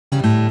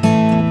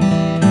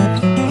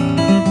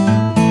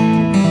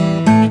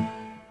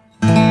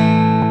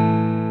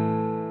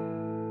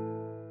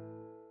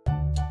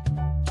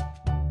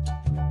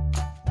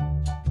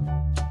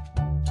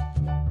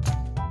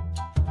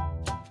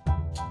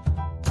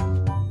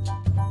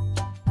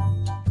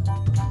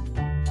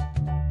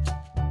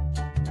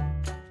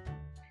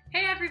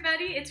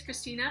everybody, it's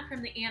Christina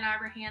from the Ann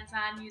Arbor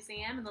Hands-On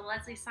Museum and the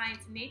Leslie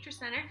Science and Nature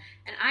Center,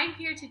 and I'm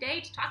here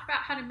today to talk about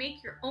how to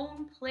make your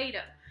own Play-Doh.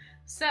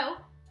 So,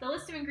 the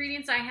list of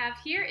ingredients I have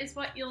here is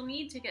what you'll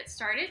need to get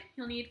started.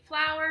 You'll need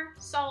flour,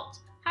 salt,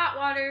 hot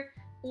water,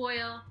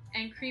 oil,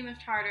 and cream of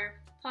tartar,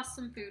 plus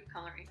some food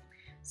coloring.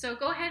 So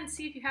go ahead and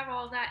see if you have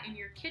all of that in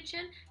your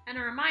kitchen, and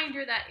a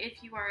reminder that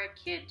if you are a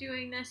kid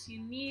doing this,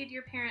 you need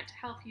your parent to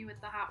help you with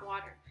the hot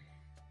water.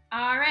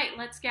 Alright,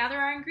 let's gather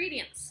our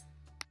ingredients.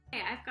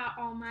 Okay, I've got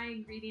all my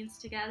ingredients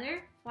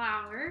together: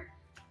 flour,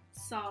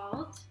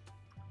 salt,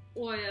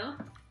 oil,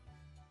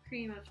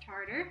 cream of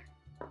tartar,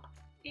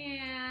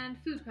 and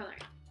food coloring.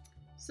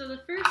 So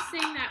the first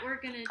thing that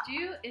we're going to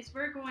do is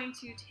we're going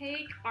to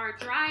take our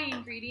dry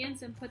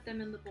ingredients and put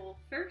them in the bowl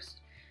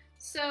first.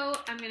 So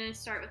I'm going to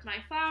start with my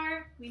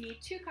flour. We need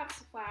 2 cups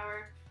of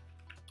flour.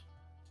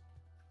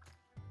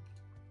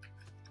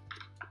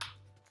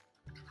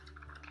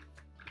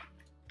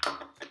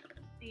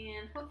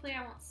 And hopefully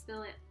I won't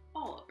spill it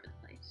all over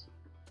the place.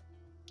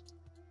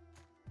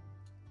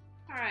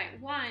 Alright,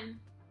 1.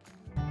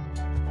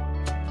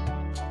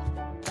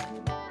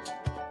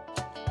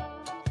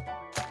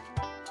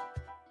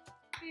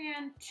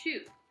 And 2.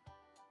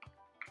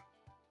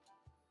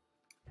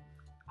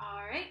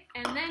 Alright,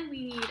 and then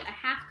we need a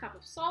 ½ cup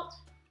of salt.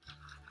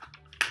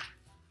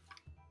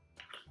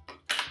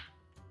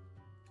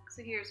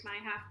 So here's my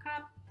 ½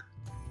 cup.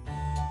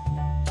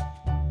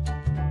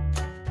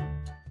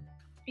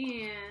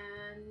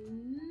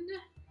 And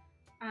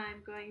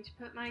I'm going to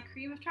put my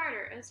cream of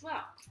tartar as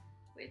well,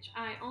 which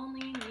I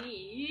only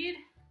need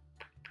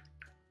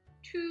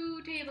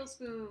 2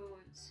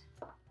 tablespoons.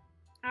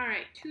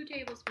 Alright, 2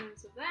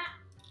 tablespoons of that.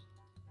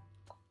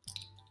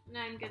 And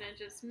I'm going to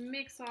just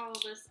mix all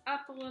of this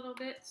up a little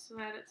bit so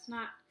that it's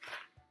not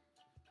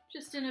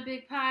just in a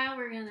big pile.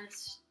 We're going to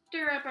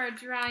stir up our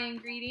dry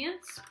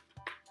ingredients.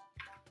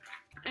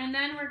 And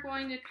then we're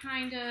going to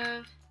kind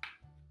of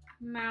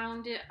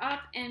mound it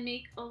up and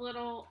make a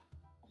little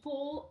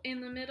hole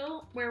in the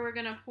middle where we're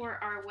going to pour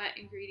our wet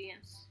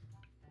ingredients.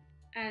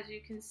 As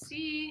you can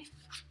see,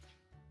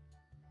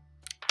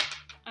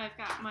 I've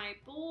got my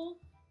bowl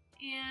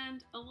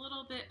and a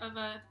little bit of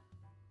a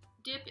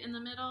dip in the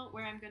middle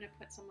where I'm going to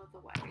put some of the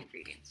wet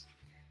ingredients.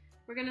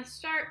 We're going to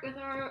start with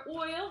our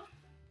oil,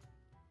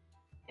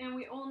 and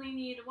we only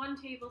need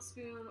 1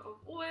 tablespoon of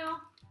oil.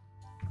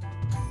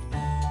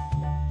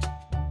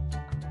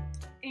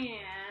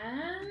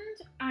 And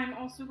I'm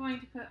also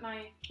going to put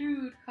my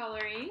food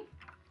coloring.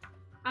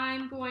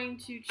 I'm going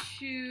to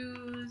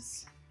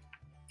choose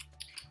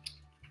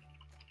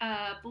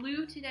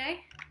blue today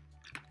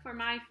for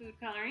my food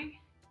coloring.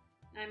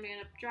 I'm going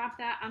to drop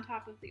that on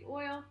top of the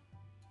oil.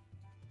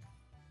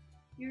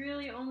 You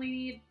really only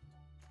need,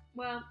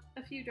 well,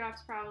 a few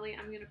drops probably.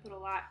 I'm going to put a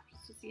lot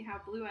just to see how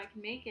blue I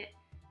can make it.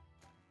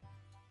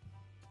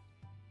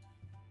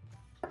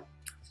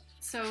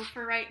 So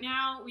for right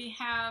now, we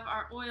have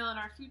our oil and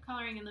our food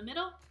coloring in the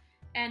middle.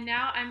 And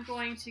now I'm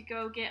going to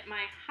go get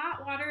my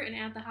hot water and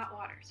add the hot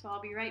water. So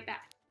I'll be right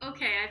back.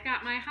 Okay, I've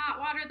got my hot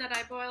water that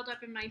I boiled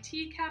up in my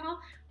tea kettle.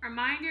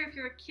 Reminder, if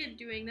you're a kid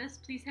doing this,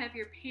 please have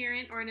your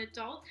parent or an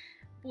adult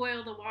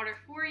boil the water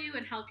for you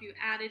and help you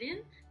add it in,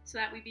 so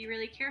that we be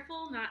really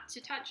careful not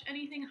to touch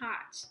anything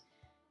hot.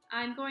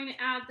 I'm going to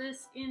add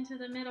this into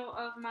the middle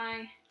of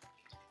my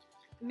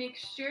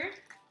mixture.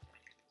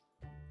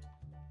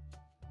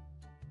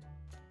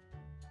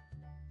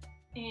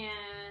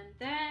 And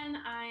then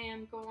I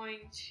am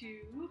going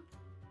to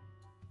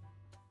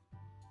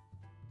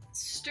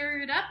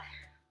stir it up,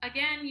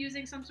 again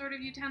using some sort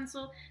of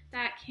utensil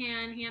that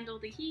can handle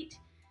the heat.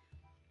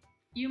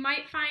 You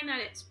might find that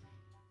it's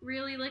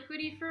really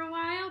liquidy for a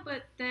while,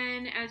 but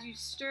then as you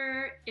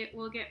stir, it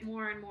will get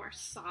more and more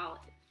solid.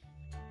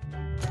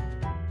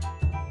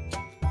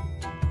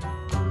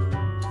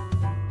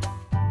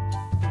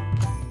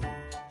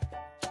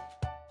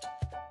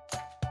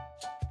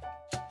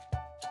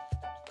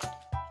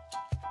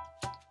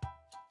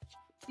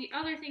 The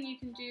other thing you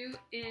can do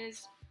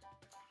is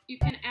you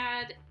can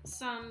add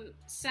some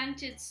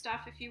scented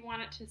stuff if you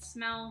want it to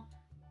smell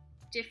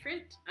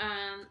different.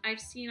 I've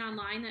seen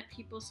online that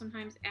people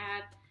sometimes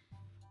add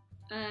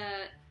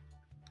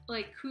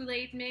like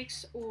Kool-Aid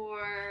mix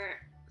or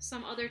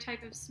some other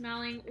type of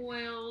smelling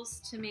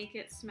oils to make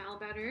it smell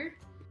better.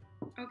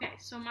 Okay,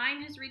 so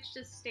mine has reached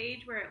a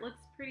stage where it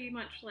looks pretty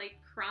much like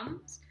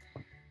crumbs,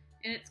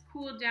 and it's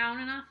cooled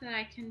down enough that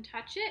I can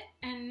touch it,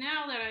 and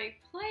now that I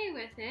play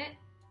with it,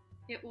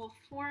 it will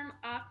form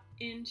up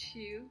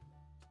into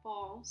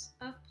balls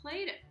of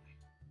Play-Doh.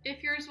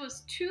 If yours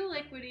was too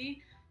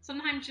liquidy,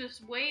 sometimes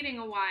just waiting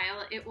a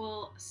while, it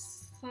will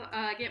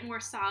get more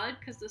solid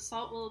because the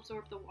salt will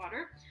absorb the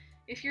water.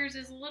 If yours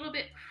is a little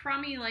bit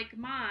crummy like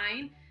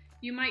mine,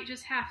 you might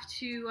just have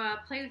to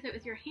play with it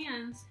with your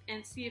hands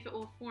and see if it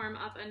will form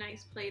up a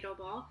nice Play-Doh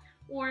ball,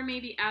 or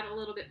maybe add a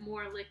little bit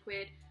more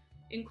liquid,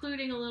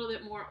 including a little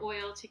bit more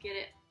oil to get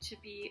it to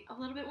be a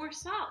little bit more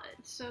solid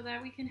so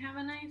that we can have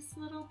a nice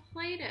little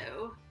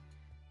Play-Doh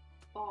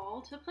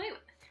ball to play with.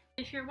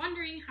 If you're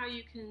wondering how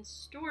you can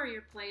store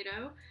your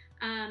Play-Doh,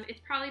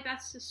 It's probably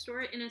best to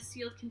store it in a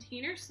sealed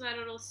container so that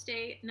it'll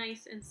stay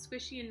nice and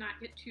squishy and not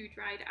get too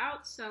dried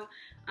out. So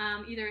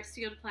either a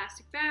sealed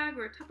plastic bag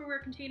or a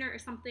Tupperware container or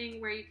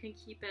something where you can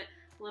keep it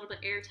a little bit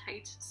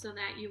airtight so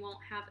that you won't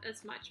have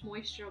as much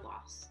moisture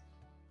loss.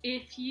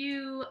 If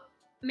you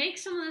make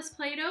some of this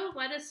Play-Doh,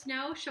 let us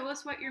know. Show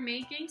us what you're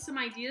making. Some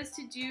ideas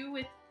to do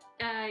with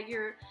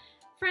your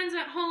friends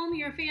at home,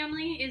 your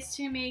family, is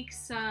to make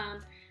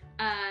some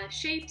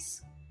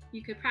shapes.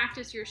 You could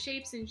practice your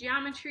shapes in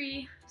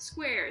geometry,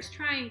 squares,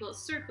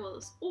 triangles,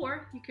 circles,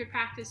 or you could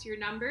practice your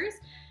numbers.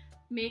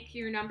 Make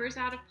your numbers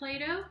out of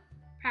Play-Doh,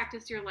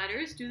 practice your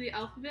letters, do the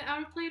alphabet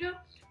out of Play-Doh,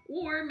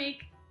 or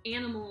make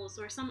animals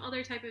or some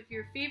other type of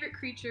your favorite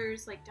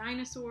creatures like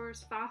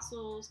dinosaurs,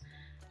 fossils.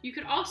 You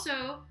could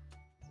also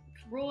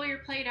roll your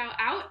Play-Doh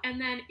out and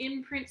then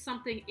imprint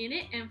something in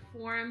it and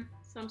form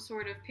some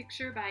sort of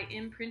picture by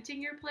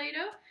imprinting your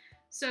Play-Doh.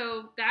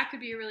 So that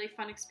could be a really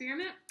fun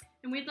experiment.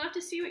 And we'd love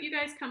to see what you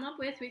guys come up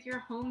with your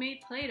homemade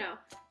Play-Doh.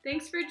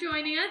 Thanks for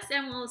joining us,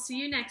 and we'll see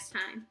you next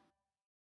time.